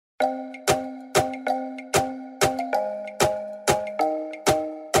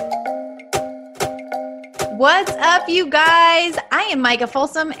What's up, you guys? I am Micah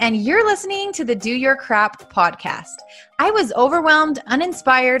Folsom, and you're listening to the Do Your Crap podcast. I was overwhelmed,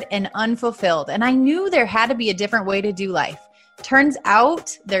 uninspired, and unfulfilled, and I knew there had to be a different way to do life. Turns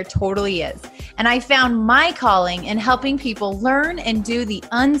out there totally is. And I found my calling in helping people learn and do the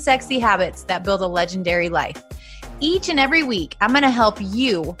unsexy habits that build a legendary life. Each and every week, I'm going to help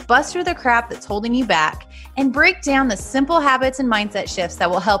you bust through the crap that's holding you back and break down the simple habits and mindset shifts that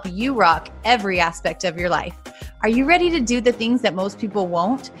will help you rock every aspect of your life. Are you ready to do the things that most people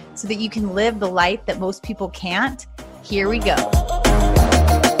won't so that you can live the life that most people can't? Here we go.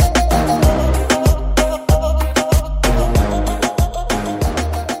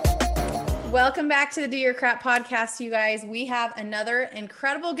 Welcome back to the Do Your Crap podcast, you guys. We have another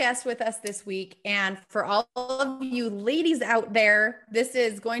incredible guest with us this week. And for all of you ladies out there, this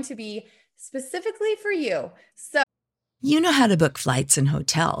is going to be specifically for you. So, you know how to book flights and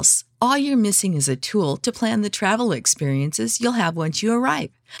hotels. All you're missing is a tool to plan the travel experiences you'll have once you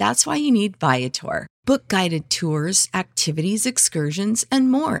arrive. That's why you need Viator. Book guided tours, activities, excursions, and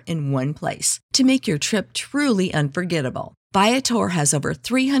more in one place to make your trip truly unforgettable. Viator has over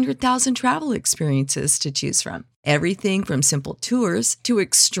 300,000 travel experiences to choose from. Everything from simple tours to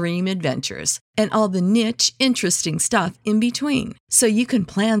extreme adventures and all the niche, interesting stuff in between. So you can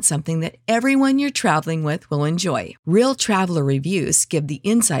plan something that everyone you're traveling with will enjoy. Real traveler reviews give the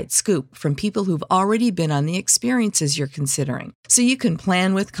inside scoop from people who've already been on the experiences you're considering. So you can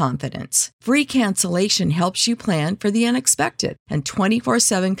plan with confidence. Free cancellation helps you plan for the unexpected. And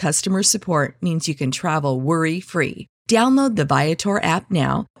 24/7 customer support means you can travel worry-free. Download the Viator app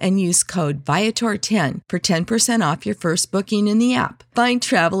now and use code Viator10 for 10% off your first booking in the app. Find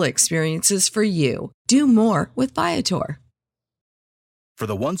travel experiences for you. Do more with Viator. For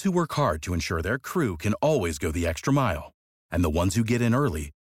the ones who work hard to ensure their crew can always go the extra mile, and the ones who get in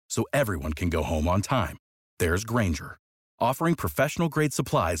early so everyone can go home on time, there's Grainger, offering professional-grade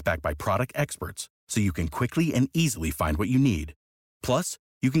supplies backed by product experts so you can quickly and easily find what you need. Plus,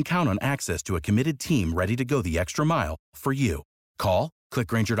 you can count on access to a committed team ready to go the extra mile for you. Call, click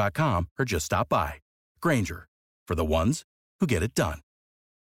Grainger.com, or just stop by. Grainger, for the ones who get it done.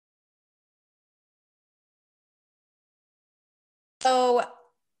 So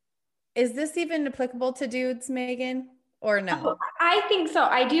is this even applicable to dudes, Megan, or no? Oh, I think so.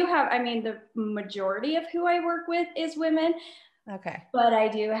 I do have, the majority of who I work with is women. Okay. But I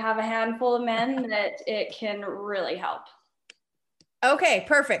do have a handful of men that it can really help. Okay,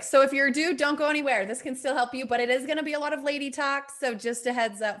 perfect. So if you're a dude, don't go anywhere. This can still help you, but it is going to be a lot of lady talk. So just a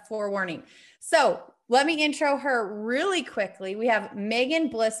heads up, forewarning. So let me intro her really quickly. We have Megan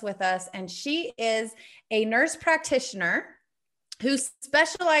Bliss with us, and she is a nurse practitioner who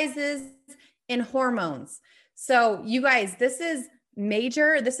specializes in hormones. So you guys, this is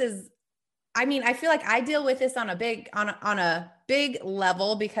major. I feel like I deal with this on a big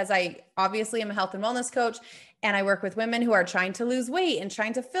level because I obviously am a health and wellness coach, and I work with women who are trying to lose weight and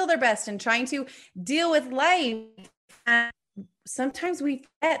trying to feel their best and trying to deal with life. And sometimes we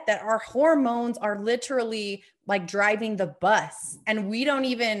forget that our hormones are literally like driving the bus, and we don't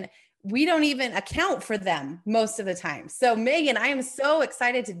even account for them most of the time. So Megan, I am so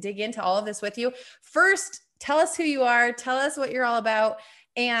excited to dig into all of this with you. First, tell us who you are, tell us what you're all about,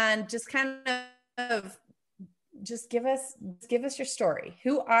 and just kind of just give us your story.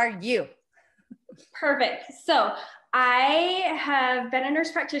 Who are you? Perfect. So I have been a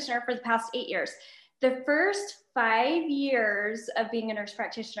nurse practitioner for the past 8 years. The first 5 years of being a nurse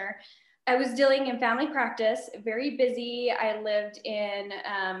practitioner, I was dealing in family practice, very busy. I lived in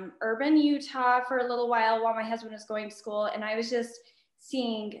urban Utah for a little while my husband was going to school, and I was just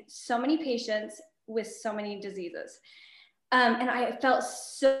seeing so many patients with so many diseases. And I felt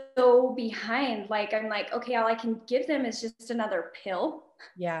so behind. I'm like, okay, all I can give them is just another pill.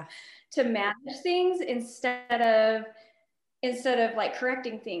 Yeah. To manage things instead of like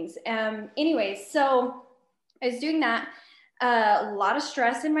correcting things. Anyways, so I was doing that. A lot of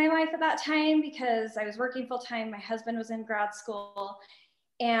stress in my life at that time because I was working full time. My husband was in grad school,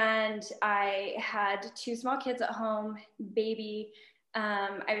 and I had 2 small kids at home, baby.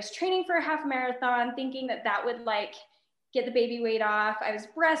 I was training for a half marathon, thinking that would get the baby weight off. I was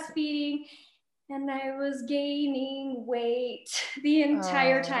breastfeeding, and I was gaining weight the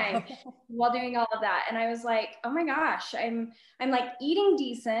entire time while doing all of that. And I was like, oh my gosh, I'm eating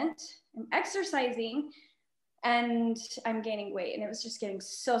decent, I'm exercising, and I'm gaining weight. And it was just getting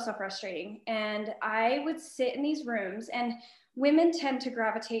so frustrating. And I would sit in these rooms, and women tend to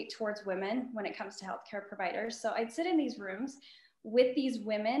gravitate towards women when it comes to healthcare providers. So I'd sit in these rooms with these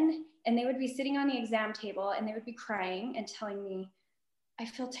women, and they would be sitting on the exam table and they would be crying and telling me, I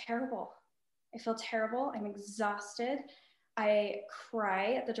feel terrible. I feel terrible. I'm exhausted. I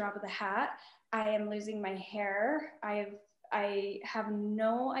cry at the drop of the hat. I am losing my hair. I have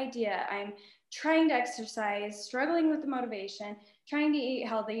no idea. I'm trying to exercise, struggling with the motivation, trying to eat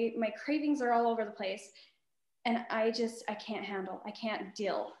healthy. My cravings are all over the place. And I can't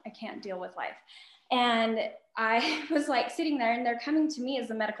deal with life. And I was like sitting there, and they're coming to me as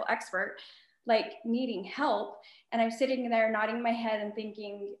a medical expert, like needing help. And I'm sitting there nodding my head and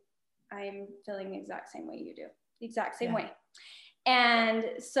thinking, I'm feeling the exact same way you do, the exact same way. And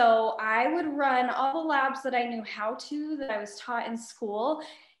so I would run all the labs that I knew how to, that I was taught in school,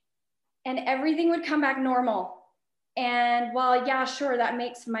 and everything would come back normal. And while, yeah, sure, that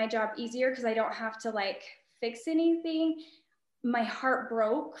makes my job easier because I don't have to like fix anything, my heart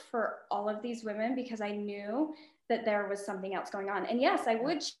broke for all of these women because I knew that there was something else going on. And yes, I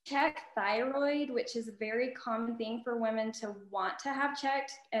would check thyroid, which is a very common thing for women to want to have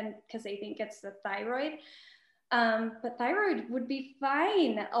checked, and because they think it's the thyroid. But thyroid would be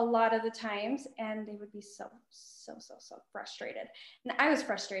fine a lot of the times, and they would be so frustrated. And I was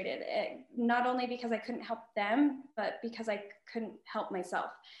frustrated, not only because I couldn't help them, but because I couldn't help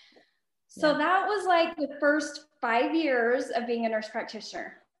myself. So that was like the first 5 years of being a nurse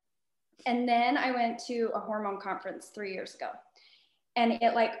practitioner. And then I went to a hormone conference 3 years ago, and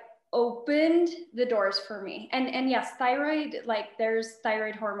it like opened the doors for me. And yes, thyroid, like there's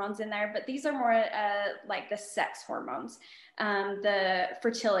thyroid hormones in there, but these are more like the sex hormones, the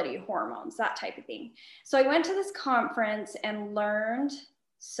fertility hormones, that type of thing. So I went to this conference and learned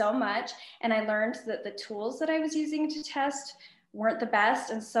so much. And I learned that the tools that I was using to test weren't the best.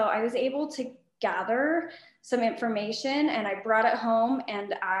 And so I was able to gather some information, and I brought it home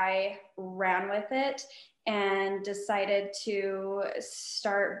and I ran with it and decided to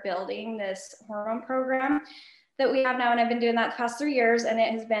start building this hormone program that we have now. And I've been doing that the past 3 years, and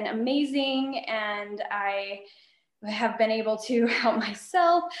it has been amazing. And I have been able to help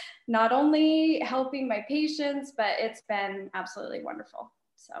myself, not only helping my patients, but it's been absolutely wonderful.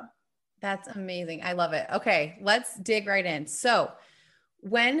 So that's amazing. I love it. Okay, let's dig right in. So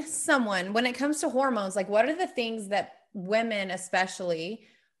when it comes to hormones, like what are the things that women especially,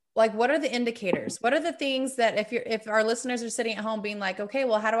 like what are the indicators? What are the things that if our listeners are sitting at home being like, okay,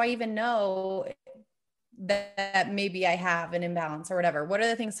 well, how do I even know that maybe I have an imbalance or whatever? What are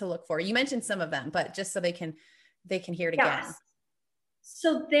the things to look for? You mentioned some of them, but just so they can hear it again.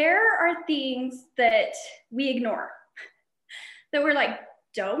 So there are things that we ignore that we're like,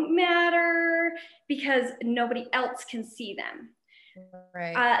 don't matter because nobody else can see them.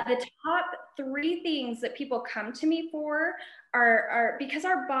 Right. The top 3 things that people come to me for are because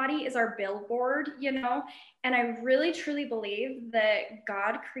our body is our billboard, you know, and I really truly believe that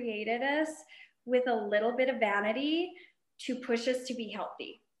God created us with a little bit of vanity to push us to be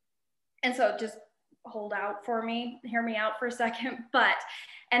healthy. And so just hold out for me, hear me out for a second.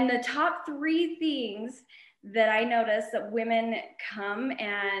 And the top 3 things that I notice that women come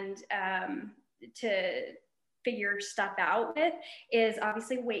and to figure stuff out with is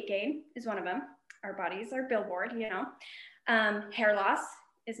obviously weight gain is one of them. Our bodies are billboard, you know. Hair loss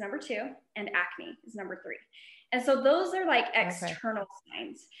is number 2, and acne is number 3. And so those are like external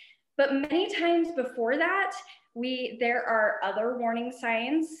signs. But many times before that, there are other warning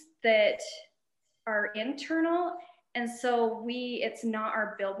signs that are internal. And so it's not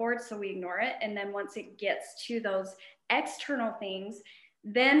our billboard, so we ignore it. And then once it gets to those external things,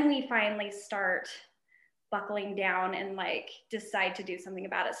 then we finally start buckling down and like decide to do something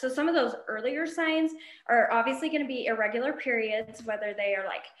about it. So some of those earlier signs are obviously going to be irregular periods, whether they are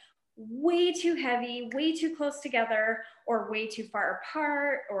like way too heavy, way too close together, or way too far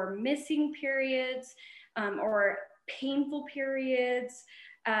apart, or missing periods, or painful periods.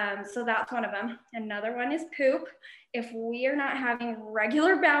 So that's one of them. Another one is poop. If we are not having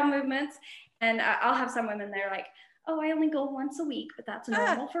regular bowel movements, and I'll have some women that are like, oh, I only go once a week, but that's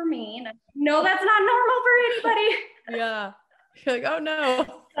normal for me. And no, that's not normal for anybody. Yeah. You're like, oh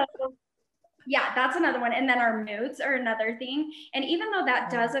no. So, yeah, that's another one. And then our moods are another thing. And even though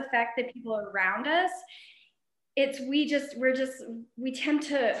that does affect the people around us, we tend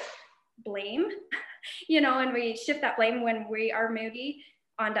to blame, you know, and we shift that blame when we are moody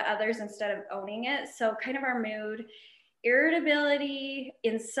onto others instead of owning it. So kind of our mood, irritability,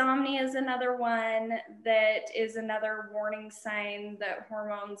 insomnia is another one that is another warning sign that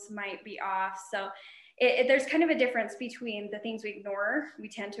hormones might be off. So there's kind of a difference between the things we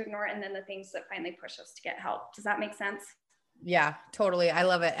tend to ignore, and then the things that finally push us to get help. Does that make sense? Yeah, totally. I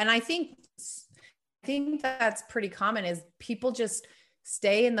love it. And I think think that's pretty common is people just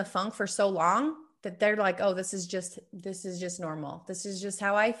stay in the funk for so long that they're like, oh, this is just normal. This is just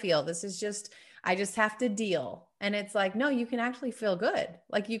how I feel. I just have to deal. And it's like, no, you can actually feel good.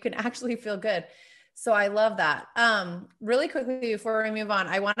 Like you can actually feel good. So I love that. Really quickly before we move on,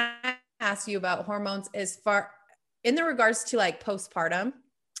 I want to ask you about hormones as far in the regards to like postpartum.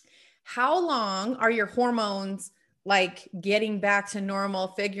 How long are your hormones like getting back to normal,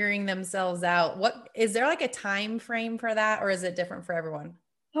 figuring themselves out? What is there like a time frame for that, or is it different for everyone?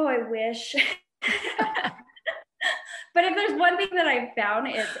 Oh, I wish. But if there's one thing that I've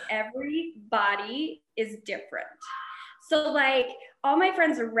found is everybody is different. So like all my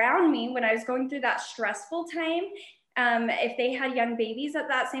friends around me, when I was going through that stressful time, if they had young babies at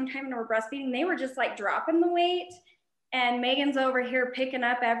that same time and were breastfeeding, they were just like dropping the weight. And Megan's over here picking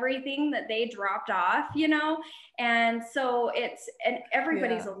up everything that they dropped off, you know? And so and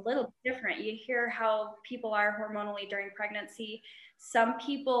everybody's a little different. You hear how people are hormonally during pregnancy. Some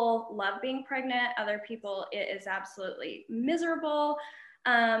people love being pregnant. Other people, it is absolutely miserable.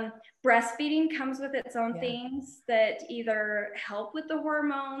 Breastfeeding comes with its own things that either help with the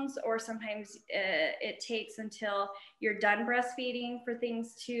hormones, or sometimes it takes until you're done breastfeeding for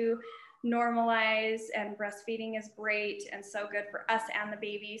things to normalize. And breastfeeding is great and so good for us and the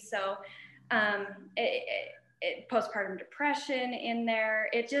baby. So postpartum depression in there,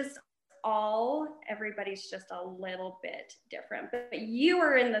 everybody's just a little bit different, but you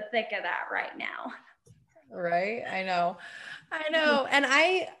are in the thick of that right now. Right. I know. And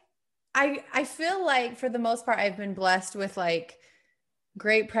I feel like for the most part, I've been blessed with like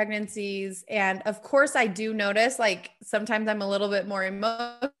great pregnancies. And of course I do notice like sometimes I'm a little bit more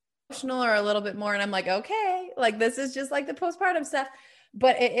emotional or a little bit more, and I'm like, okay, like this is just like the postpartum stuff,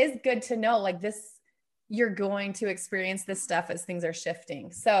 but it is good to know like this, you're going to experience this stuff as things are shifting.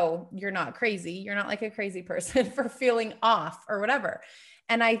 So you're not crazy. You're not like a crazy person for feeling off or whatever.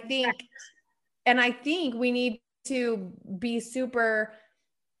 And I think we need to be the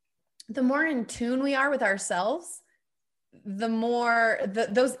more in tune we are with ourselves, the more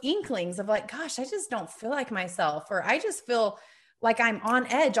those inklings of like, gosh, I just don't feel like myself, or I just feel like I'm on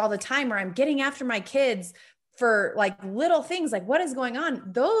edge all the time, or I'm getting after my kids for like little things, like what is going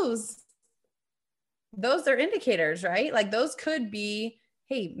on? Those are indicators, right? Like those could be,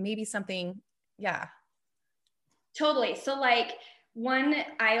 hey, maybe something. Yeah. Totally. So like one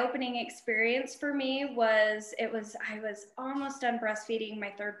eye-opening experience for me I was almost done breastfeeding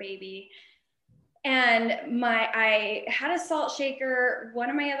my third baby, and I had a salt shaker. One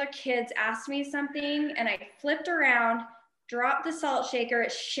of my other kids asked me something, and I flipped around, dropped the salt shaker.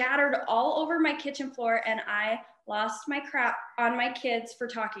 It shattered all over my kitchen floor, and I lost my crap on my kids for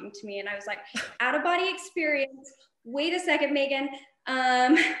talking to me. And I was like, out of body experience. Wait a second, Megan.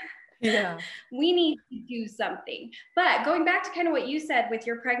 We need to do something. But going back to kind of what you said with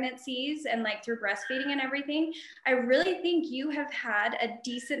your pregnancies and like through breastfeeding and everything, I really think you have had a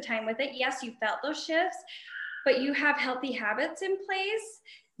decent time with it. Yes, you felt those shifts, but you have healthy habits in place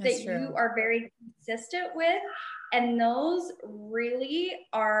that you are very consistent with. And those really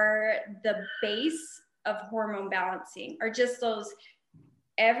are the base of hormone balancing, are just those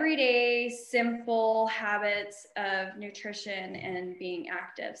everyday simple habits of nutrition and being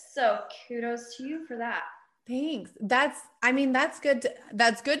active. So kudos to you for that. Thanks. That's good.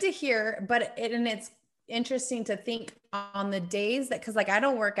 That's good to hear, but it's interesting to think on the days that, cause like I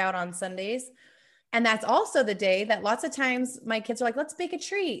don't work out on Sundays. And that's also the day that lots of times my kids are like, let's bake a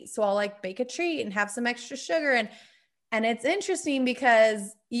treat. So I'll like bake a treat and have some extra sugar. And it's interesting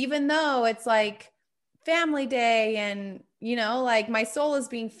because even though it's like family day and, you know, like my soul is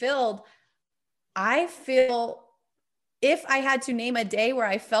being filled, I feel if I had to name a day where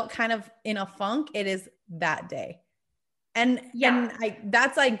I felt kind of in a funk, it is that day. And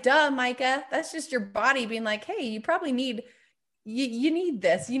that's like, duh, Micah, that's just your body being like, hey, you probably need, you need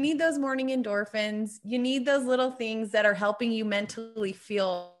this, you need those morning endorphins. You need those little things that are helping you mentally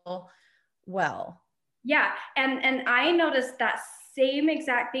feel well. Yeah. And I noticed that same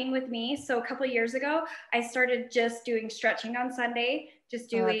exact thing with me. So a couple of years ago, I started just doing stretching on Sunday, just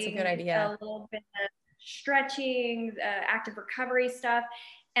doing that's a good idea. A little bit of stretching, active recovery stuff.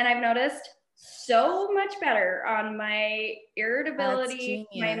 And I've noticed so much better on my irritability,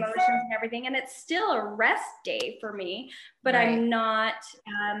 my emotions and everything. And it's still a rest day for me, but right.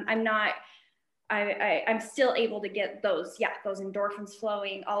 I'm still able to get those endorphins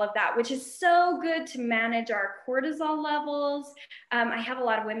flowing, all of that, which is so good to manage our cortisol levels. I have a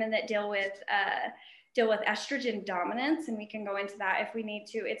lot of women that deal with estrogen dominance, and we can go into that if we need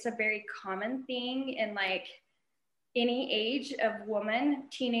to. It's a very common thing in like any age of woman,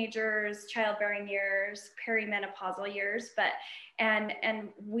 teenagers, childbearing years, perimenopausal years, and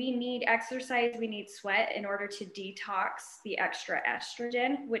we need exercise, we need sweat in order to detox the extra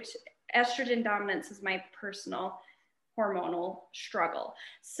estrogen, which estrogen dominance is my personal hormonal struggle.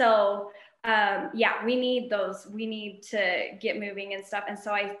 So yeah, we need those. We need to get moving and stuff. And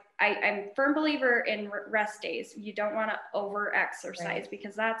so I'm a firm believer in rest days. You don't want to over exercise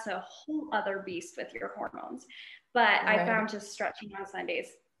because that's a whole other beast with your hormones. But I found just stretching on Sundays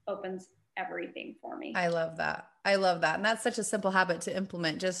opens everything for me. I love that. I love that. And that's such a simple habit to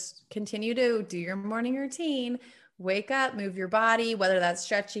implement. Just continue to do your morning routine, wake up, move your body, whether that's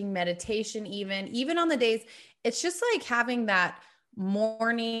stretching, meditation, even on the days, it's just like having that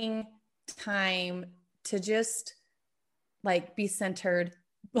morning time to just like be centered,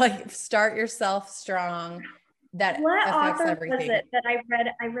 like start yourself strong. That what affects author everything. was it that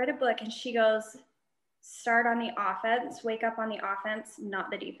I read a book and she goes, start on the offense, wake up on the offense, not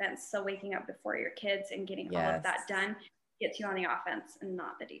the defense. So waking up before your kids and getting all of that done gets you on the offense and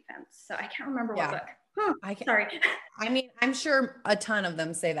not the defense. So I can't remember what book. Sorry. I mean, I'm sure a ton of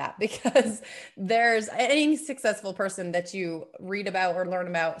them say that because there's any successful person that you read about or learn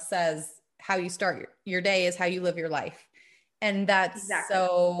about says how you start your day is how you live your life. And that's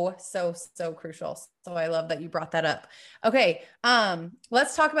so crucial. So I love that you brought that up. Okay.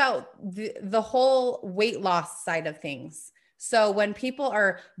 Let's talk about the whole weight loss side of things. So when people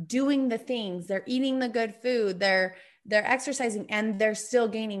are doing the things, they're eating the good food, they're exercising and they're still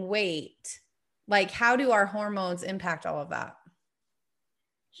gaining weight. Like, how do our hormones impact all of that?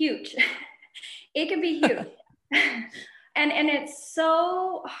 Huge. It can be huge. and it's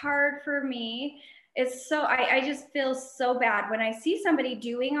so hard for me. It's so, I just feel so bad when I see somebody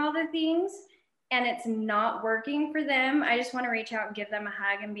doing all the things and it's not working for them. I just want to reach out and give them a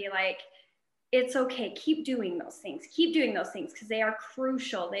hug and be like, it's okay. Keep doing those things. Keep doing those things because they are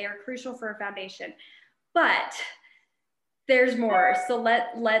crucial. They are crucial for a foundation. But there's more. So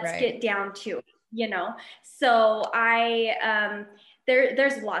let's get down to it, you know? So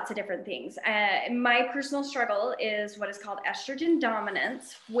there's lots of different things. My personal struggle is what is called estrogen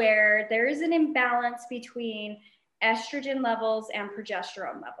dominance, where there is an imbalance between estrogen levels and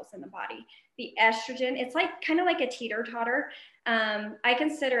progesterone levels in the body. The estrogen, it's like kind of like a teeter-totter. I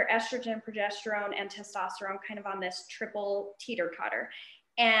consider estrogen, progesterone, and testosterone kind of on this triple teeter-totter.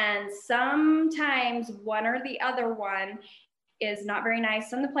 And sometimes one or the other one is not very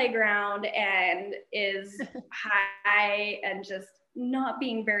nice on the playground and is high and just not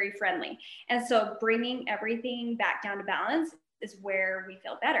being very friendly. And so bringing everything back down to balance is where we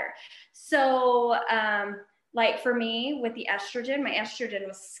feel better. So like for me with the estrogen, my estrogen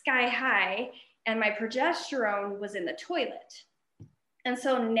was sky high and my progesterone was in the toilet. And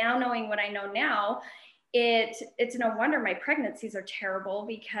so now knowing what I know now, it's no wonder my pregnancies are terrible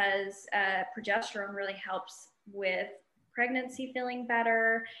because progesterone really helps with pregnancy feeling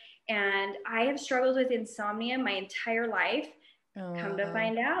better. And I have struggled with insomnia my entire life. Come to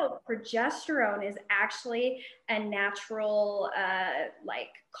find out, progesterone is actually a natural like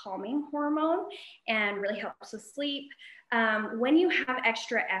calming hormone and really helps with sleep. When you have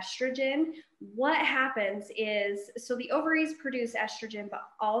extra estrogen, what happens is, so the ovaries produce estrogen, but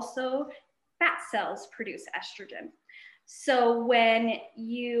also fat cells produce estrogen. So when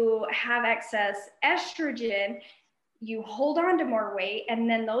you have excess estrogen, you hold on to more weight and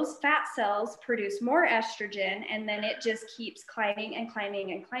then those fat cells produce more estrogen and then it just keeps climbing and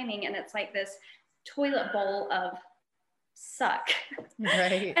climbing and climbing. And it's like this toilet bowl of suck.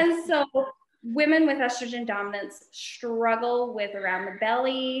 Right. And so women with estrogen dominance struggle with around the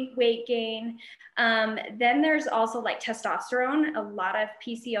belly, weight gain. Then there's also like testosterone. A lot of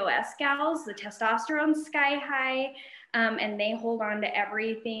PCOS gals, the testosterone's sky high. And they hold on to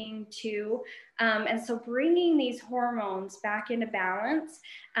everything too. And so bringing these hormones back into balance,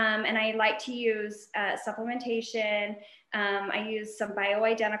 and I like to use supplementation. I use some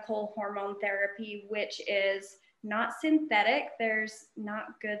bioidentical hormone therapy, which is not synthetic. There's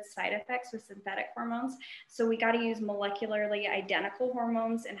not good side effects with synthetic hormones. So we got to use molecularly identical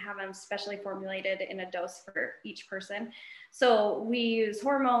hormones and have them specially formulated in a dose for each person. So we use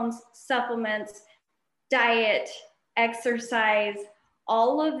hormones, supplements, diet, exercise,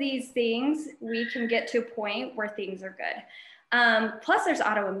 all of these things, we can get to a point where things are good. Plus there's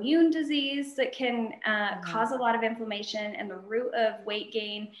autoimmune disease that can cause a lot of inflammation, and the root of weight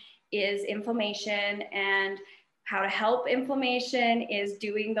gain is inflammation, and how to help inflammation is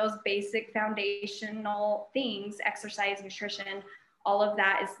doing those basic foundational things, exercise, nutrition, all of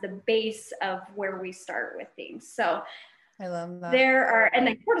that is the base of where we start with things. So I love that. There are, and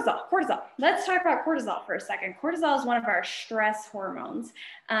then cortisol. Let's talk about cortisol for a second. Cortisol is one of our stress hormones.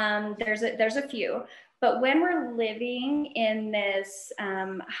 There's a few, but when we're living in this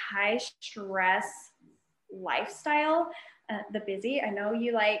high stress lifestyle, the busy, I know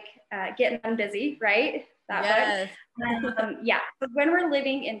you like getting busy, right? That Yes. yeah. But when we're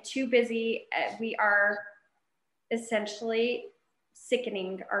living in too busy, we are essentially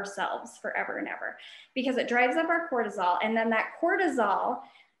sickening ourselves forever and ever because it drives up our cortisol. And then that cortisol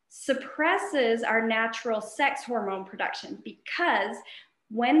suppresses our natural sex hormone production, because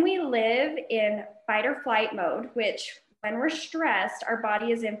when we live in fight or flight mode, which when we're stressed, our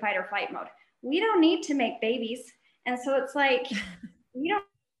body is in fight or flight mode, we don't need to make babies. And so it's like, we don't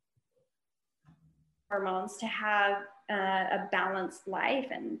hormones to have a balanced life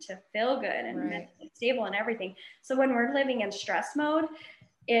and to feel good and mentally stable and everything. So when we're living in stress mode,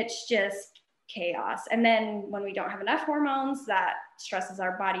 it's just chaos. And then when we don't have enough hormones, that stresses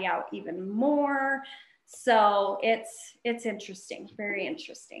our body out even more. So it's interesting, very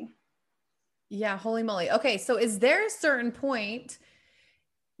interesting. Yeah, holy moly. Okay, so is there a certain point,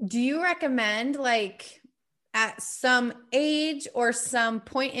 do you recommend like at some age or some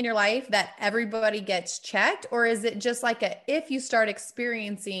point in your life that everybody gets checked? Or is it just like if you start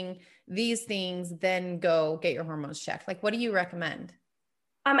experiencing these things, then go get your hormones checked? Like, what do you recommend?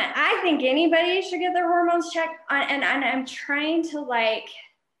 I think anybody should get their hormones checked, and I'm trying to like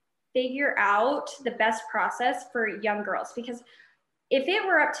figure out the best process for young girls, because if it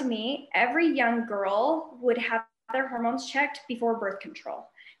were up to me, every young girl would have their hormones checked before birth control,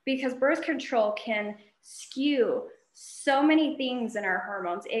 because birth control can skew so many things in our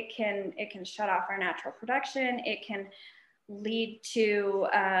hormones. It can shut off our natural production. It can lead to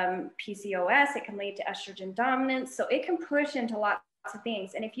PCOS. It can lead to estrogen dominance. So it can push into lots of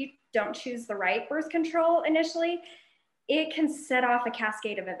things. And if you don't choose the right birth control initially, it can set off a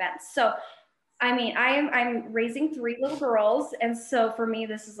cascade of events. So I mean, I'm raising 3 little girls. And so for me,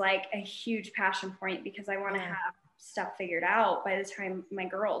 this is like a huge passion point, because I want to have stuff figured out by the time my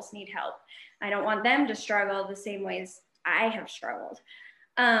girls need help. I don't want them to struggle the same ways I have struggled.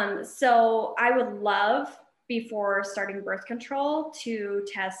 So I would love, before starting birth control, to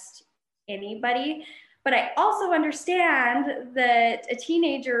test anybody. But I also understand that a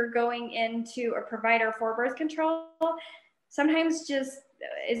teenager going into a provider for birth control sometimes just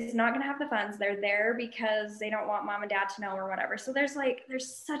is not going to have the funds. They're there because they don't want mom and dad to know or whatever. So there's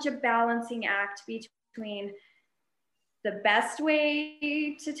such a balancing act between the best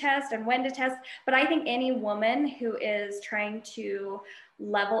way to test and when to test. But I think any woman who is trying to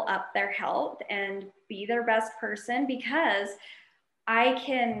level up their health and be their best person, because I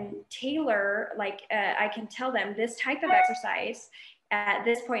can tailor, I can tell them this type of exercise at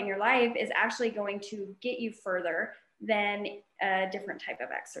this point in your life is actually going to get you further than a different type of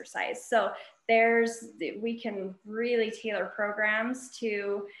exercise. So we can really tailor programs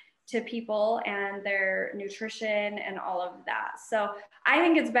to people and their nutrition and all of that. So I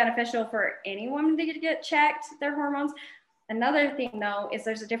think it's beneficial for any woman to get checked their hormones. Another thing though, is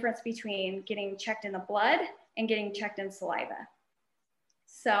there's a difference between getting checked in the blood and getting checked in saliva.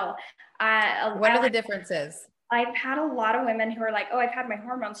 So what are the differences? I've had a lot of women who are like, oh, I've had my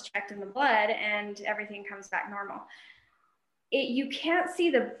hormones checked in the blood and everything comes back normal. You can't see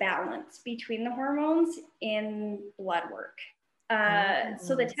the balance between the hormones in blood work.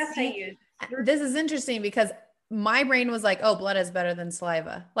 So the test I use. This is interesting, because my brain was like, oh, blood is better than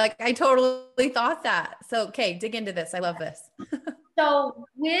saliva. Like I totally thought that. So, okay, dig into this. I love this. So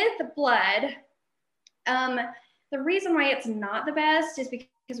with blood, the reason why it's not the best is because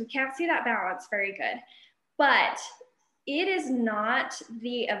we can't see that balance very good. But it is not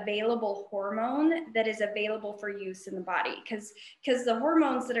the available hormone that is available for use in the body, because the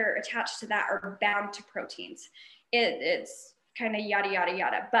hormones that are attached to that are bound to proteins. It's kind of yada, yada,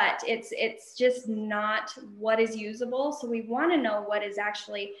 yada, but it's just not what is usable. So we want to know what is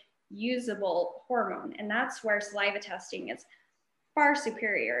actually usable hormone. And that's where saliva testing is far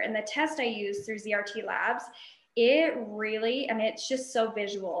superior. And the test I use through ZRT Labs, it really, and it's just so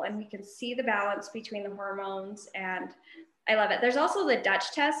visual, and we can see the balance between the hormones, and I love it. There's also the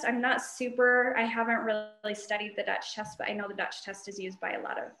Dutch test. I haven't really studied the Dutch test, but I know the Dutch test is used by a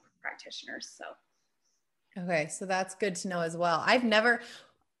lot of practitioners. So. Okay. So that's good to know as well. I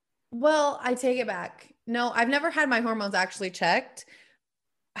take it back. No, I've never had my hormones actually checked.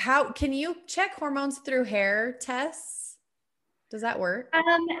 How can you check hormones through hair tests? Does that work?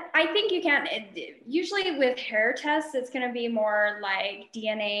 I think you can. Usually with hair tests, it's going to be more like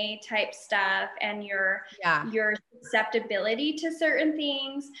DNA type stuff and your susceptibility to certain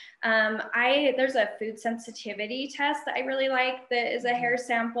things. There's a food sensitivity test that I really like that is a hair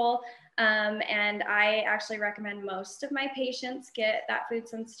sample. And I actually recommend most of my patients get that food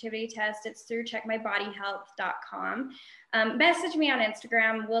sensitivity test. It's through checkmybodyhealth.com. Message me on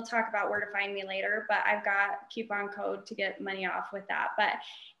Instagram. We'll talk about where to find me later, but I've got coupon code to get money off with that. But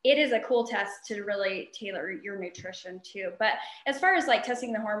it is a cool test to really tailor your nutrition too. But as far as like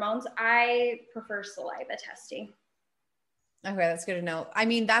testing the hormones, I prefer saliva testing. Okay, that's good to know. I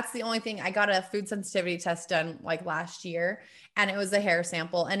mean, that's the only thing. I got a food sensitivity test done like last year, and it was a hair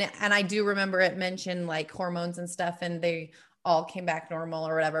sample. And I do remember it mentioned like hormones and stuff, and they all came back normal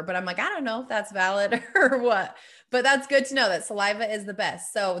or whatever. But I'm like, I don't know if that's valid or what, but that's good to know that saliva is the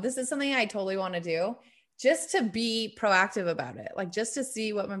best. So this is something I totally want to do just to be proactive about it, like just to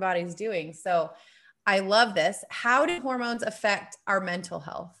see what my body's doing. So I love this. How do hormones affect our mental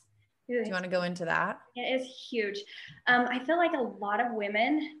health? Do you want to go into that? It is huge. I feel like a lot of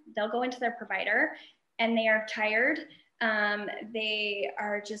women, they'll go into their provider and they are tired. They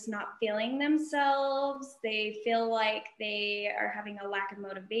are just not feeling themselves. They feel like they are having a lack of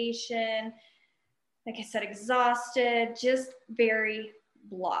motivation. Like I said, exhausted, just very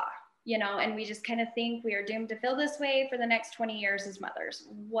blah, and we just kind of think we are doomed to feel this way for the next 20 years as mothers,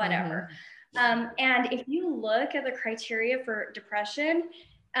 whatever. And if you look at the criteria for depression,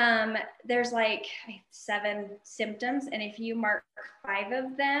 there's like 7 symptoms. And if you mark 5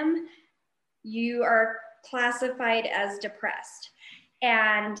 of them, you are classified as depressed.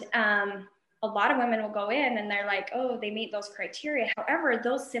 And a lot of women will go in and they're like, oh, they meet those criteria. However,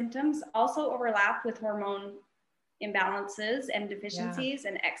 those symptoms also overlap with hormone imbalances and deficiencies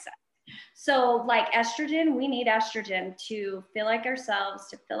and excess. So like estrogen, we need estrogen to feel like ourselves,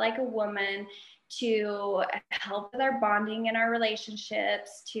 to feel like a woman, to help with our bonding in our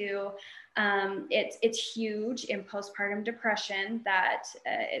relationships, it's huge in postpartum depression that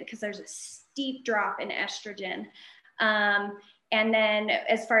because there's a steep drop in estrogen. And then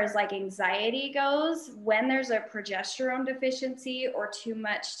as far as like anxiety goes, when there's a progesterone deficiency or too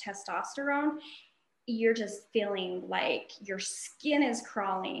much testosterone, you're just feeling like your skin is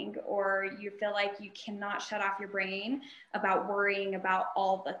crawling, or you feel like you cannot shut off your brain about worrying about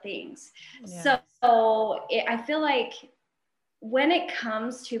all the things. Yeah. So I feel like when it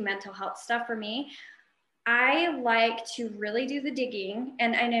comes to mental health stuff for me, I like to really do the digging,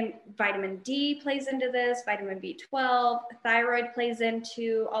 and I know vitamin D plays into this, vitamin B12, thyroid plays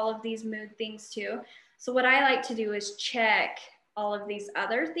into all of these mood things too. So what I like to do is check all of these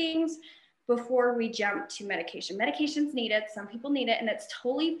other things before we jump to medication. Medication's needed. Some people need it, and it's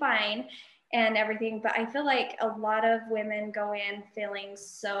totally fine and everything. But I feel like a lot of women go in feeling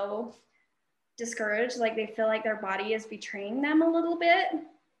so discouraged, like they feel like their body is betraying them a little bit,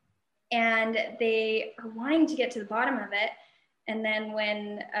 and they are wanting to get to the bottom of it. And then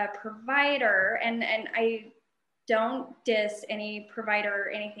when a provider, and I don't diss any provider or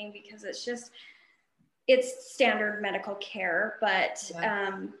anything, because it's standard medical care, but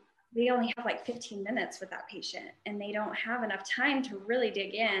they only have like 15 minutes with that patient, and they don't have enough time to really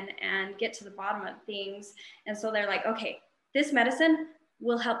dig in and get to the bottom of things. And so they're like, okay, this medicine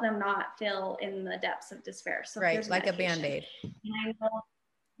will help them not feel in the depths of despair. So right, like a Band-Aid.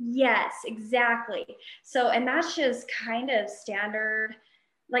 Yes, exactly. So, and that's just kind of standard,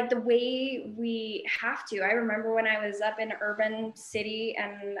 like the way we have to. I remember when I was up in urban city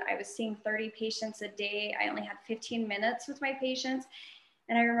and I was seeing 30 patients a day, I only had 15 minutes with my patients.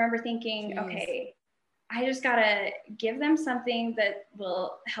 And I remember thinking, okay, I just got to give them something that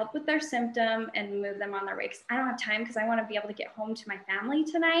will help with their symptom and move them on their way. Because I don't have time, because I want to be able to get home to my family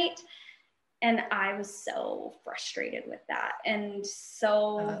tonight. And I was so frustrated with that. And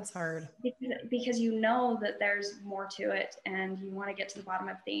so that's hard, because you know that there's more to it, and you want to get to the bottom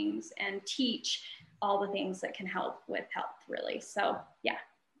of things and teach all the things that can help with health, really. So yeah.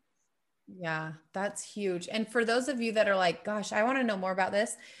 Yeah, that's huge. And for those of you that are like, gosh, I want to know more about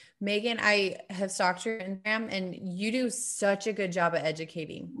this, Megan, I have stalked your Instagram, and you do such a good job at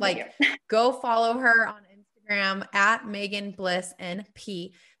educating. Like, go follow her on Instagram at Megan Bliss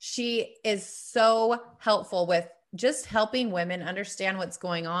NP. She is so helpful with just helping women understand what's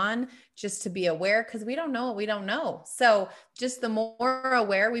going on, just to be aware, because we don't know what we don't know. So just the more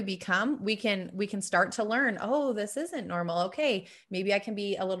aware we become, we can start to learn, oh, this isn't normal. Okay, maybe I can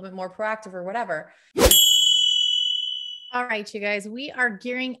be a little bit more proactive or whatever. All right, you guys, we are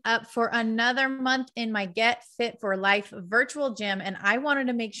gearing up for another month in my Get Fit for Life virtual gym. And I wanted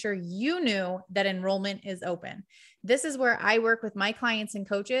to make sure you knew that enrollment is open. This is where I work with my clients and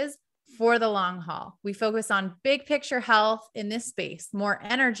coaches for the long haul. We focus on big picture health in this space, more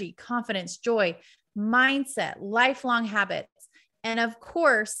energy, confidence, joy, mindset, lifelong habits, and of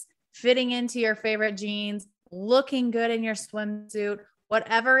course, fitting into your favorite jeans, looking good in your swimsuit,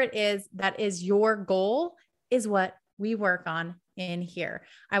 whatever it is that is your goal is what we work on in here.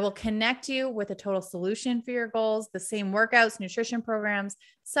 I will connect you with a total solution for your goals, the same workouts, nutrition programs,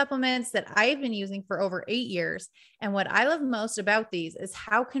 supplements that I've been using for over 8 years. And what I love most about these is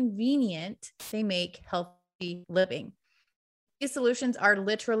how convenient they make healthy living. These solutions are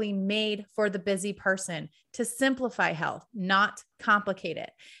literally made for the busy person to simplify health, not complicate it.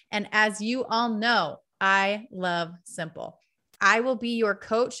 And as you all know, I love simple. I will be your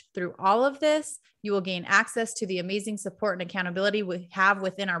coach through all of this. You will gain access to the amazing support and accountability we have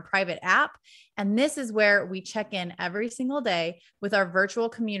within our private app. And this is where we check in every single day with our virtual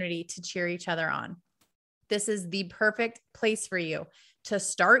community to cheer each other on. This is the perfect place for you to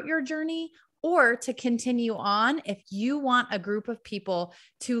start your journey or to continue on if you want a group of people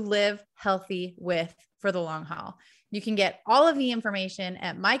to live healthy with for the long haul. You can get all of the information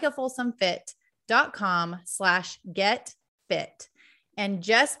at micahfolsomfit.com/get fit. And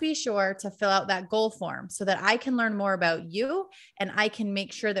just be sure to fill out that goal form so that I can learn more about you and I can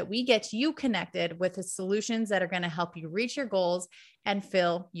make sure that we get you connected with the solutions that are going to help you reach your goals and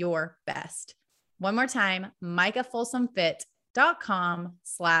feel your best. One more time,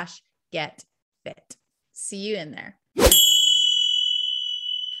 micahfolsomfit.com/get fit. See you in there.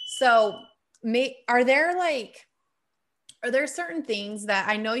 So are there certain things that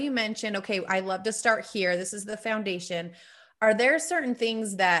I know you mentioned, okay, I love to start here. This is the foundation. Are there certain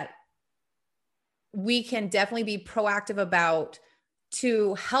things that we can definitely be proactive about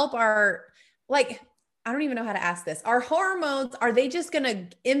to help I don't even know how to ask this. Our hormones, are they just going to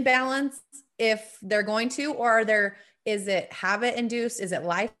imbalance if they're going to, or is it habit induced? Is it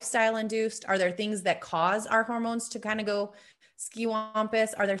lifestyle induced? Are there things that cause our hormones to kind of go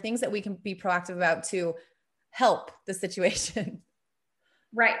skiwampus? Are there things that we can be proactive about to help the situation?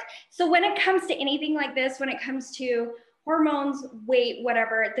 Right. So when it comes to anything like this, when it comes to hormones, weight,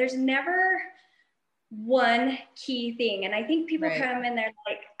 whatever, there's never one key thing. And I think people come and they're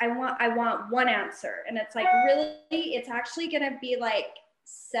like, I want one answer. And it's like, really, it's actually going to be like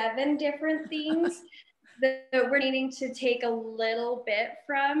 7 different things that we're needing to take a little bit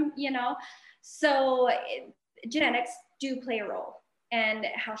from, So genetics do play a role, and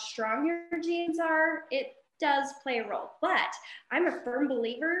how strong your genes are, it does play a role. But I'm a firm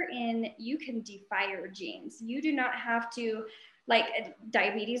believer in you can defy your genes. You do not have to,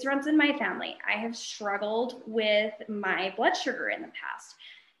 diabetes runs in my family. I have struggled with my blood sugar in the past.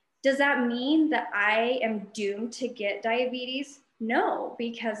 Does that mean that I am doomed to get diabetes? No,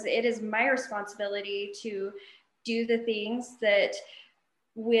 because it is my responsibility to do the things that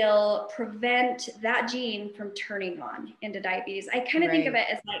will prevent that gene from turning on into diabetes. I kind of think of it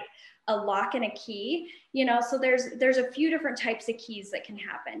as like a lock and a key, so there's a few different types of keys that can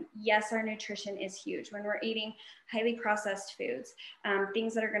happen. Yes, our nutrition is huge when we're eating highly processed foods,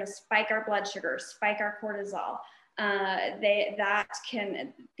 things that are going to spike our blood sugar, spike our cortisol.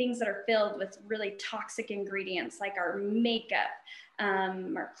 Things that are filled with really toxic ingredients like our makeup,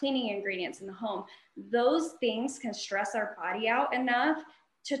 our cleaning ingredients in the home. Those things can stress our body out enough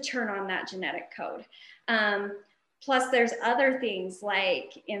to turn on that genetic code. Plus there's other things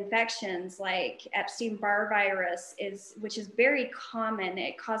like infections, like Epstein-Barr virus which is very common.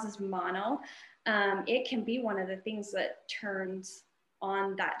 It causes mono. It can be one of the things that turns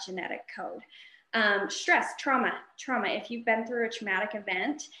on that genetic code. Stress, trauma. If you've been through a traumatic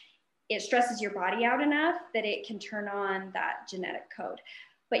event, it stresses your body out enough that it can turn on that genetic code.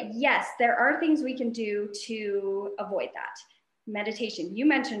 But yes, there are things we can do to avoid that. Meditation. You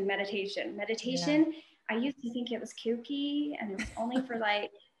mentioned meditation. Yeah. I used to think it was kooky, and it was only for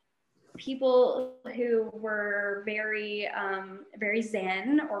people who were very, very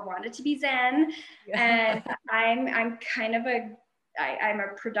Zen or wanted to be Zen. Yeah. And I'm kind of I'm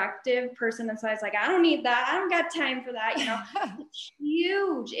a productive person. And so I was like, I don't need that. I don't got time for that. It's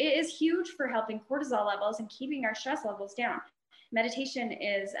huge. It is huge for helping cortisol levels and keeping our stress levels down. Meditation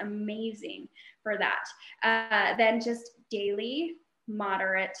is amazing for that. Then just daily,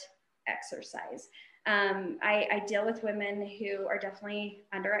 moderate exercise. I deal with women who are definitely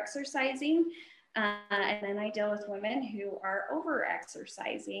under exercising. And then I deal with women who are over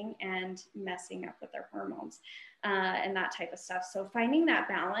exercising and messing up with their hormones and that type of stuff. So finding that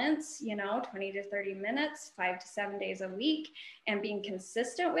balance, 20 to 30 minutes, 5 to 7 days a week, and being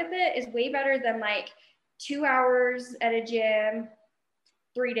consistent with it is way better than like 2 hours at a gym,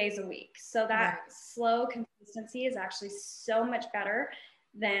 3 days a week. So that slow consistency is actually so much better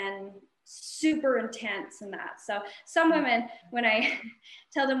than super intense in that. So some women, when I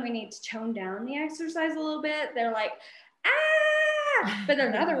tell them we need to tone down the exercise a little bit, they're like, but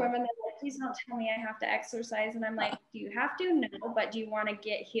then other women, they're like, please don't tell me I have to exercise. And I'm like, do you have to? No, but do you want to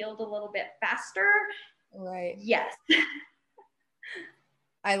get healed a little bit faster? Right. Yes.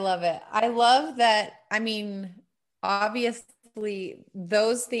 I love it. I love that. I mean, obviously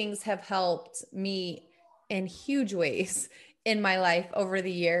those things have helped me in huge ways in my life over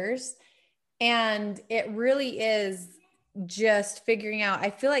the years. And it really is just figuring out. I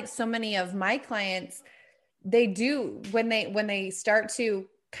feel like so many of my clients, they do when they start to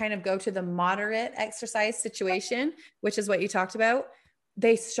kind of go to the moderate exercise situation, which is what you talked about,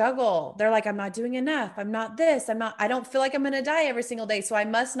 they struggle. They're like, I'm not doing enough. I'm not this. I don't feel like I'm going to die every single day. So I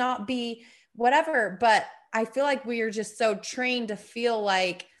must not be whatever. But I feel like we are just so trained to feel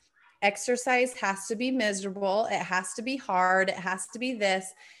like exercise has to be miserable. It has to be hard. It has to be this.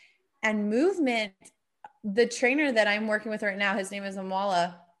 And movement, the trainer that I'm working with right now, his name is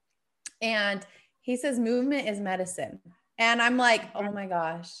Amwala, and he says movement is medicine. And I'm like, oh my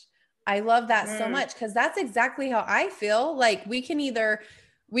gosh, I love that so much, because that's exactly how I feel. Like we can either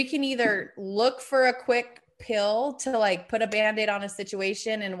look for a quick pill to like put a Band-Aid on a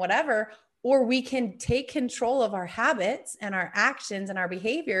situation and whatever, or we can take control of our habits and our actions and our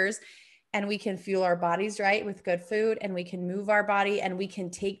behaviors, and we can fuel our bodies right with good food, and we can move our body, and we can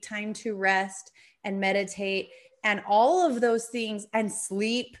take time to rest and meditate and all of those things, and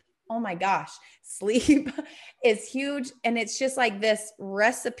sleep. Oh my gosh, sleep is huge. And it's just like this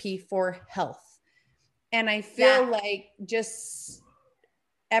recipe for health. And I feel like just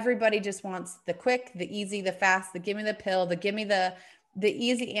everybody just wants the quick, the easy, the fast, the give me the pill, the give me the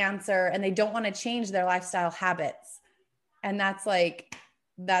easy answer. And they don't want to change their lifestyle habits. And that's like,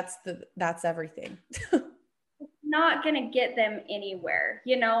 that's everything. Not going to get them anywhere.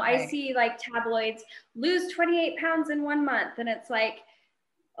 I see like tabloids lose 28 pounds in 1 month. And it's like,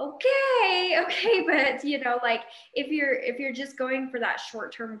 okay. But like if you're just going for that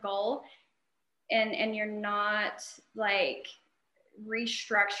short-term goal and you're not like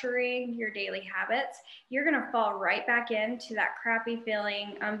restructuring your daily habits, you're going to fall right back into that crappy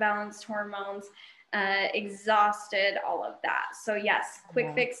feeling, unbalanced hormones, exhausted, all of that. So yes,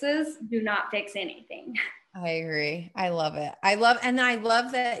 quick fixes do not fix anything. I agree. I love it. And I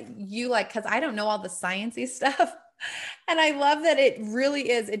love that you like, cause I don't know all the sciencey stuff. And I love that it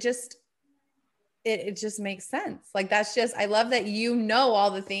really is. It just makes sense. Like, that's just, I love that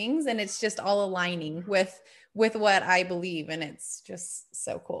all the things, and it's just all aligning with what I believe. And it's just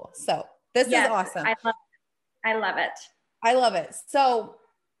so cool. So this is awesome. I love it. I love it. So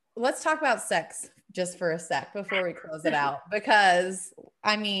let's talk about sex just for a sec before we close it out, because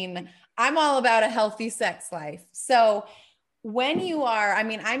I mean, I'm all about a healthy sex life. So when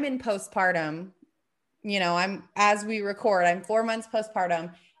I'm in postpartum, as we record, I'm 4 months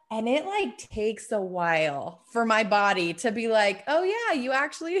postpartum, and it like takes a while for my body to be like, oh yeah, you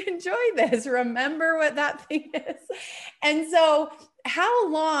actually enjoy this. Remember what that thing is. And so how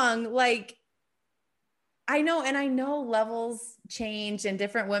long, like, I know levels change and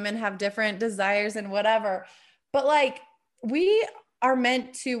different women have different desires and whatever, but like we are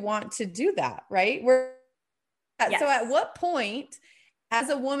meant to want to do that, right? So at what point, as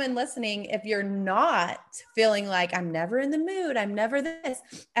a woman listening, if you're not feeling like I'm never in the mood, I'm never this,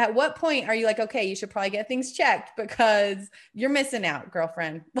 at what point are you like, okay, you should probably get things checked because you're missing out,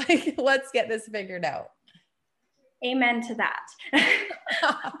 girlfriend. Like, let's get this figured out. Amen to that.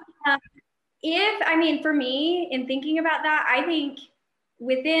 For me, in thinking about that, I think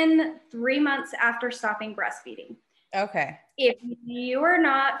within 3 months after stopping breastfeeding. Okay. If you are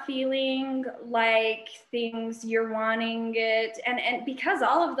not feeling like things, you're wanting it, and because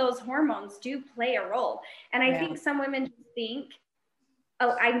all of those hormones do play a role. And I think some women think,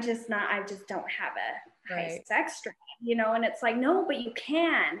 oh, I just don't have a high sex drive, and it's like, no, but you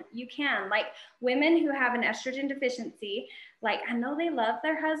can, like women who have an estrogen deficiency, like I know they love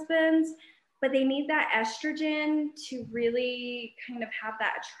their husbands, but they need that estrogen to really kind of have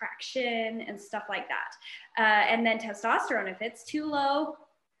that attraction and stuff like that. And then testosterone, if it's too low,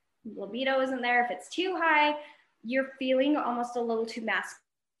 libido isn't there. If it's too high, you're feeling almost a little too masculine,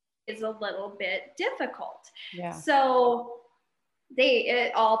 is a little bit difficult. Yeah. So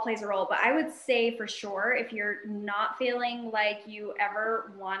it all plays a role, but I would say for sure, if you're not feeling like you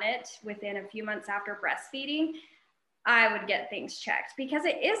ever want it within a few months after breastfeeding, I would get things checked, because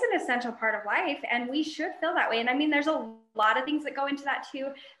it is an essential part of life and we should feel that way. And I mean, there's a lot of things that go into that too.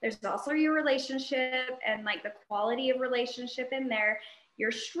 There's also your relationship and like the quality of relationship in there,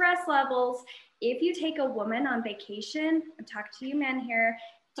 your stress levels. If you take a woman on vacation, I'm talking to you men here,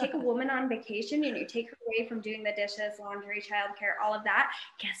 take a woman on vacation and you take her away from doing the dishes, laundry, childcare, all of that,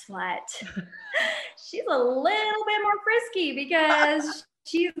 guess what? She's a little bit more frisky because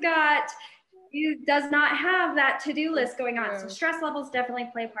she does not have that to-do list going on. So stress levels definitely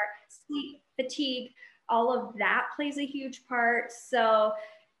play a part. Sleep, fatigue, all of that plays a huge part. So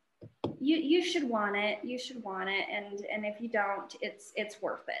you should want it. You should want it. And if you don't, it's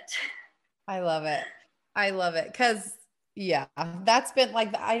worth it. I love it. I love it. Cause yeah, that's been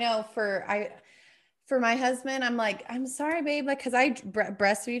like, I know for my husband, I'm like, I'm sorry, babe. Like, cause I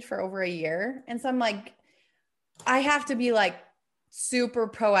breastfeed for over a year. And so I'm like, I have to be like super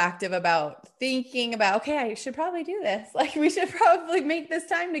proactive about thinking about, okay, I should probably do this. Like we should probably make this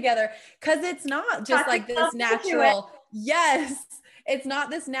time together. Cause it's not just like this natural, yes, it's not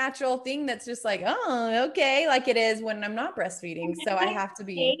this natural thing that's just like, oh, okay. Like it is when I'm not breastfeeding. So I have to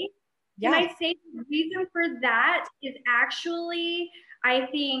be, Can I say the reason for that is actually, I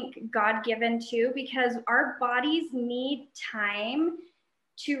think, God-given too, because our bodies need time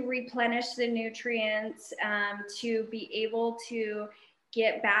to replenish the nutrients, to be able to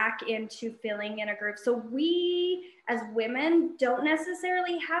get back into filling in a groove. So we as women don't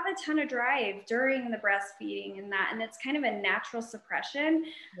necessarily have a ton of drive during the breastfeeding and that, and it's kind of a natural suppression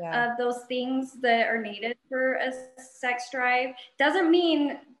of those things that are needed for a sex drive. Doesn't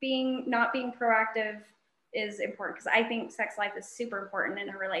mean not being proactive is important, because I think sex life is super important in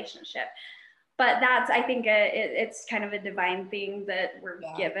a relationship. But that's, I think it's kind of a divine thing that we're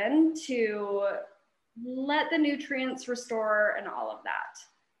given to let the nutrients restore and all of that.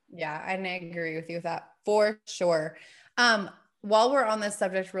 Yeah, I agree with you with that for sure. While we're on this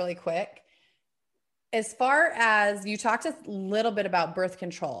subject really quick, as far as you talked a little bit about birth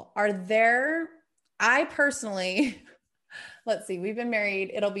control, I personally, let's see, we've been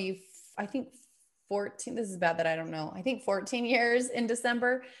married. It'll be, I think 14, this is bad that I don't know. I think 14 years in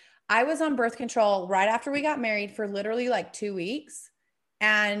December. I was on birth control right after we got married for literally like 2 weeks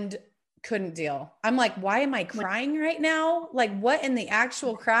and couldn't deal. I'm like, why am I crying right now? Like what in the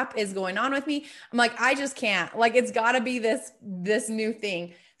actual crap is going on with me? I'm like, I just can't, like, it's gotta be this new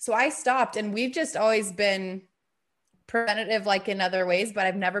thing. So I stopped, and we've just always been preventative, like in other ways, but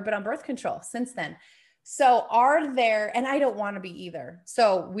I've never been on birth control since then. So and I don't want to be either.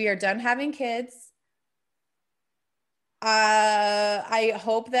 So we are done having kids. I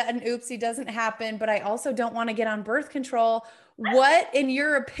hope that an oopsie doesn't happen, but I also don't want to get on birth control. What, in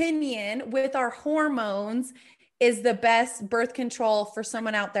your opinion, with our hormones, is the best birth control for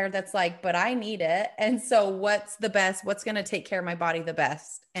someone out there that's like, but I need it? And so what's the best? What's going to take care of my body the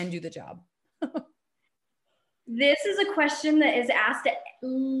best and do the job? This is a question that is asked at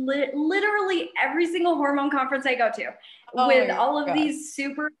literally every single hormone conference I go to, with all of these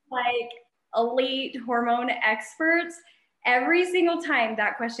super like elite hormone experts. Every single time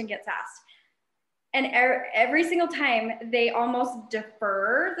that question gets asked, and every single time they almost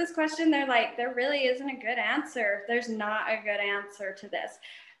defer this question. They're like, there really isn't a good answer. There's not a good answer to this.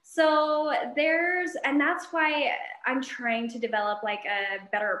 So and that's why I'm trying to develop like a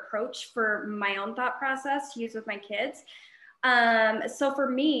better approach for my own thought process to use with my kids. So for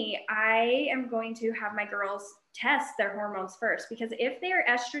me, I am going to have my girls test their hormones first, because if they're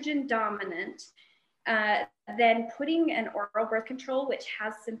estrogen dominant, then putting an oral birth control, which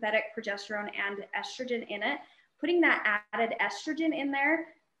has synthetic progesterone and estrogen in it, putting that added estrogen in there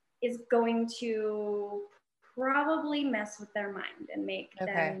is going to probably mess with their mind and make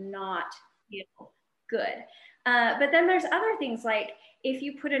them not feel good. But then there's other things, like if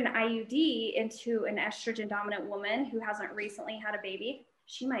you put an IUD into an estrogen dominant woman who hasn't recently had a baby,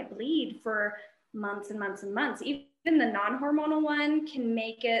 she might bleed for months and months and months. Even the non-hormonal one can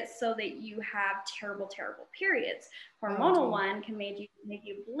make it so that you have terrible, terrible periods. Hormonal one can make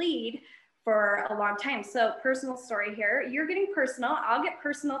you bleed for a long time. So personal story here, you're getting personal. I'll get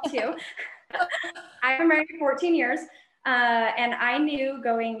personal too. I've been married 14 years. And I knew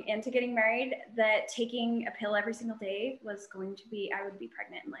going into getting married that taking a pill every single day was going to be, I would be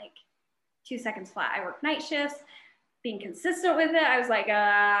pregnant in like 2 seconds flat. I worked night shifts. Being consistent with it, I was like,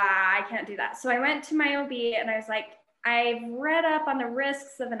 I can't do that. So I went to my OB and I was like, I've read up on the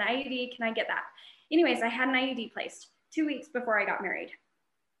risks of an IUD. Can I get that? Anyways, I had an IUD placed 2 weeks before I got married.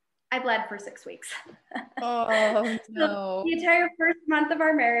 I bled for 6 weeks. Oh, So no. the entire first month of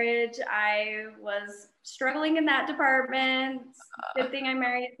our marriage, I was struggling in that department. Good thing I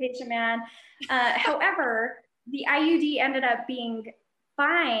married a patient man. However, the IUD ended up being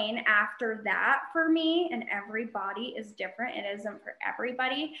fine after that for me, and every body is different. It isn't for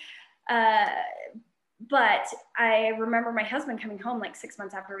everybody. But I remember my husband coming home like 6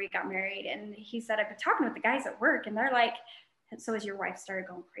 months after we got married, and he said, I've been talking with the guys at work, and they're like, so has your wife started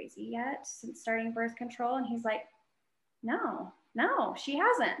going crazy yet since starting birth control? And he's like, no, she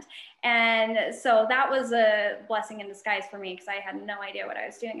hasn't. And so that was a blessing in disguise for me, because I had no idea what I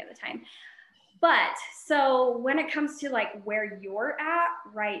was doing at the time. But so when it comes to like where you're at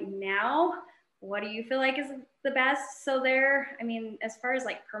right now, what do you feel like is the best? So there, I mean, as far as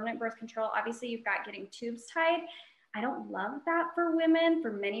like permanent birth control, obviously you've got getting tubes tied. I don't love that for women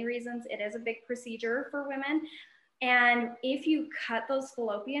for many reasons. It is a big procedure for women. And if you cut those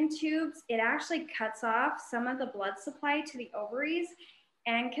fallopian tubes, it actually cuts off some of the blood supply to the ovaries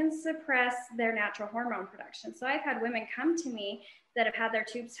and can suppress their natural hormone production. So I've had women come to me that have had their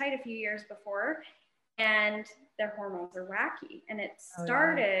tubes tied a few years before, and their hormones are wacky. And it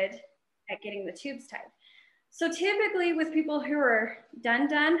started at getting the tubes tied. So typically with people who are done,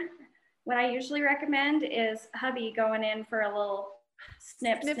 what I usually recommend is hubby going in for a little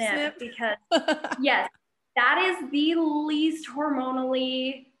snip, because yes, that is the least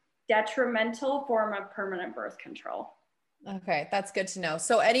hormonally detrimental form of permanent birth control. Okay, that's good to know.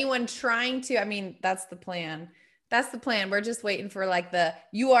 So anyone trying to, I mean, that's the plan. That's the plan. We're just waiting for like the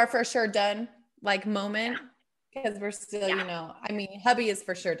you are for sure done like moment, because we're still, you know, I mean, hubby is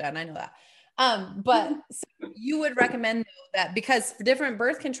for sure done. I know that. But so you would recommend that, because different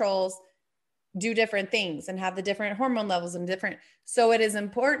birth controls do different things and have the different hormone levels and different. So it is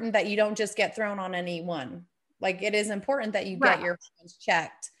important that you don't just get thrown on any one. Like it is important that you get your hormones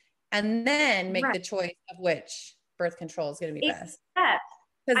checked and then make the choice of which birth control is going to be best.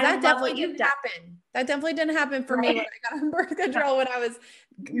 Because that definitely didn't happen. That definitely didn't happen for me when I got on birth control when I was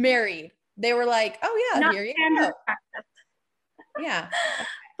married. They were like, oh yeah, here you go. Yeah.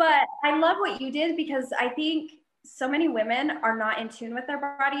 But I love what you did, because I think so many women are not in tune with their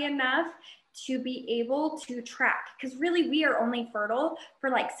body enough to be able to track, because really we are only fertile for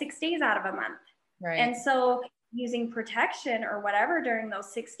like 6 days out of a month. Right. And so using protection or whatever during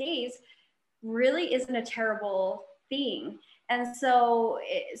those 6 days really isn't a terrible thing. And so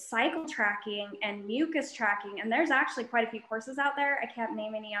cycle tracking and mucus tracking, and there's actually quite a few courses out there, I can't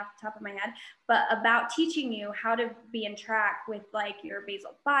name any off the top of my head, but about teaching you how to be in track with like your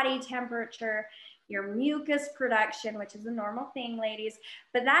basal body temperature, your mucus production, which is a normal thing, ladies,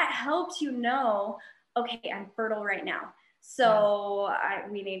 but that helps you know, okay, I'm fertile right now. So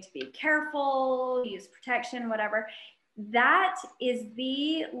we need to be careful, use protection, whatever. That is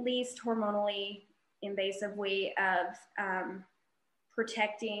the least hormonally invasive way of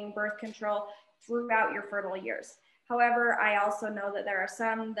protecting birth control throughout your fertile years. However, I also know that there are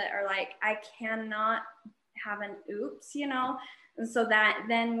some that are like, I cannot have an oops, you know? And so that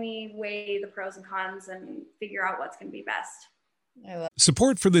then we weigh the pros and cons and figure out what's going to be best.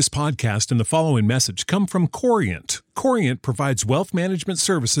 Support for this podcast and the following message come from Corient. Corient provides wealth management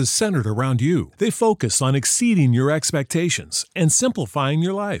services centered around you. They focus on exceeding your expectations and simplifying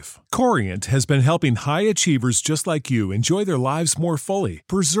your life. Corient has been helping high achievers just like you enjoy their lives more fully,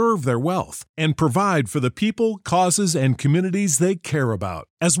 preserve their wealth, and provide for the people, causes, and communities they care about.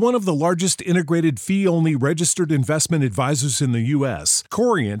 As one of the largest integrated fee-only registered investment advisors in the U.S.,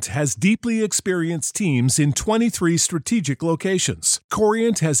 Corient has deeply experienced teams in 23 strategic locations.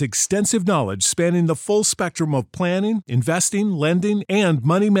 Corient has extensive knowledge spanning the full spectrum of planning, investing, lending, and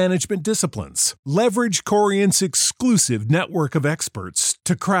money management disciplines. Leverage Corient's exclusive network of experts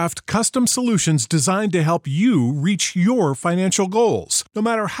to craft custom solutions designed to help you reach your financial goals, no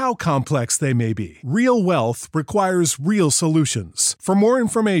matter how complex they may be. Real wealth requires real solutions. For more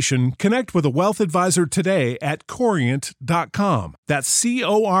information, connect with a wealth advisor today at Corient.com. That's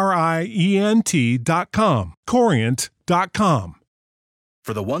Corient.com. Corient.com.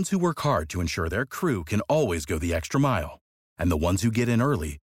 For the ones who work hard to ensure their crew can always go the extra mile, and the ones who get in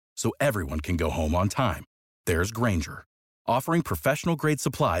early so everyone can go home on time, there's Grainger, offering professional-grade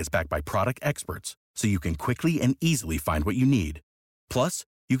supplies backed by product experts so you can quickly and easily find what you need. Plus,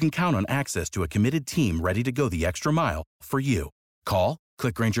 you can count on access to a committed team ready to go the extra mile for you. Call,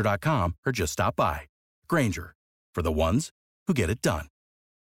 click Grainger.com, or just stop by. Grainger, for the ones who get it done.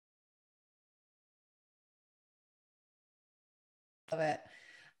 Love it.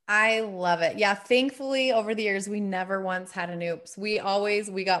 I love it. Yeah. Thankfully, over the years, we never once had an oops. We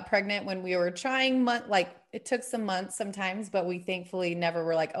got pregnant when we were trying like it took some months sometimes, but we thankfully never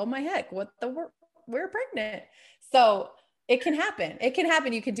were like, oh my heck, we're pregnant. So it can happen. It can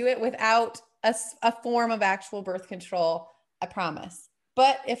happen. You can do it without a form of actual birth control. I promise.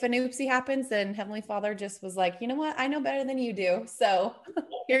 But if an oopsie happens, then Heavenly Father just was like, you know what? I know better than you do. So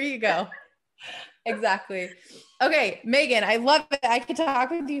here you go. Exactly. Okay, Megan, I love it. I could talk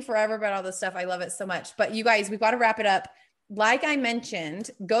with you forever about all this stuff. I love it so much. But you guys, we've got to wrap it up. Like I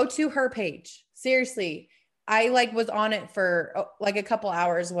mentioned, go to her page. Seriously. I was on it for like a couple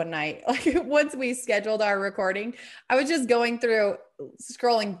hours one night. Like once we scheduled our recording, I was just going through,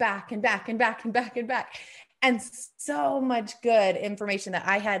 scrolling back and back and back and back and back. And so much good information that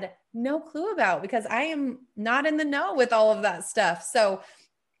I had no clue about because I am not in the know with all of that stuff. So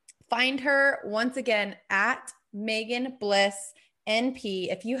find her once again at Megan Bliss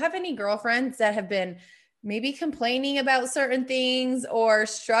NP. If you have any girlfriends that have been maybe complaining about certain things or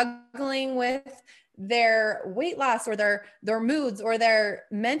struggling with their weight loss or their moods or their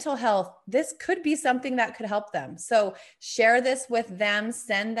mental health, this could be something that could help them. So share this with them,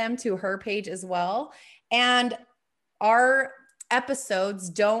 send them to her page as well. And our episodes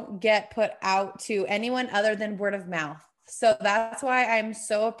don't get put out to anyone other than word of mouth. So that's why I'm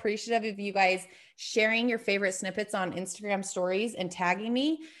so appreciative of you guys sharing your favorite snippets on Instagram stories and tagging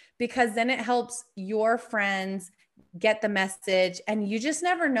me, because then it helps your friends get the message. And you just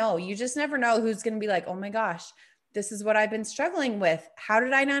never know. You just never know who's going to be like, oh my gosh, this is what I've been struggling with. How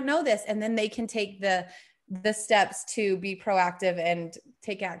did I not know this? And then they can take the steps to be proactive and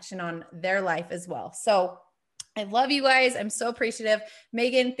take action on their life as well. So I love you guys. I'm so appreciative.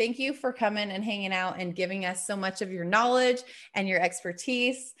 Megan, thank you for coming and hanging out and giving us so much of your knowledge and your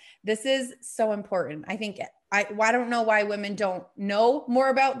expertise. This is so important. I think I don't know why women don't know more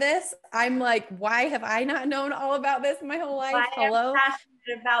about this. I'm like, why have I not known all about this my whole life? Hello. I'm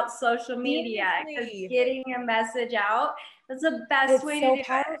passionate about social media because getting a message out, that's the best way to do it. It's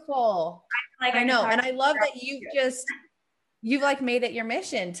so powerful. I know. And I love that you've like made it your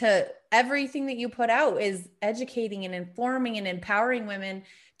mission to everything that you put out is educating and informing and empowering women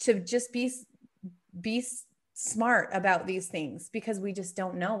to just be smart about these things, because we just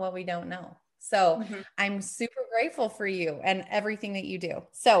don't know what we don't know. So I'm super grateful for you and everything that you do.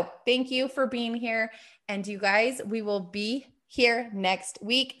 So thank you for being here. And you guys, we will be here next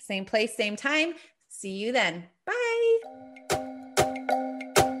week, same place, same time. See you then. Bye.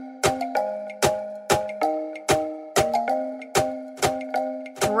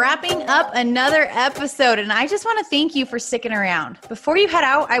 Wrapping up another episode, and I just want to thank you for sticking around. Before you head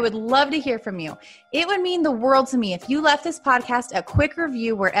out, I would love to hear from you. It would mean the world to me if you left this podcast a quick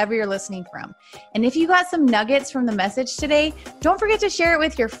review wherever you're listening from. And if you got some nuggets from the message today, don't forget to share it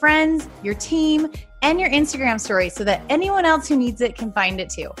with your friends, your team, and your Instagram story so that anyone else who needs it can find it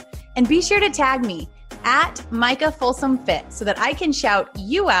too. And be sure to tag me at Micah Folsom Fit so that I can shout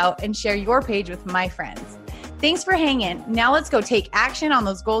you out and share your page with my friends. Thanks for hanging. Now let's go take action on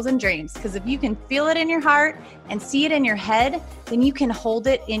those goals and dreams, because if you can feel it in your heart and see it in your head, then you can hold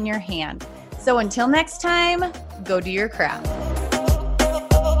it in your hand. So until next time, go do your crap.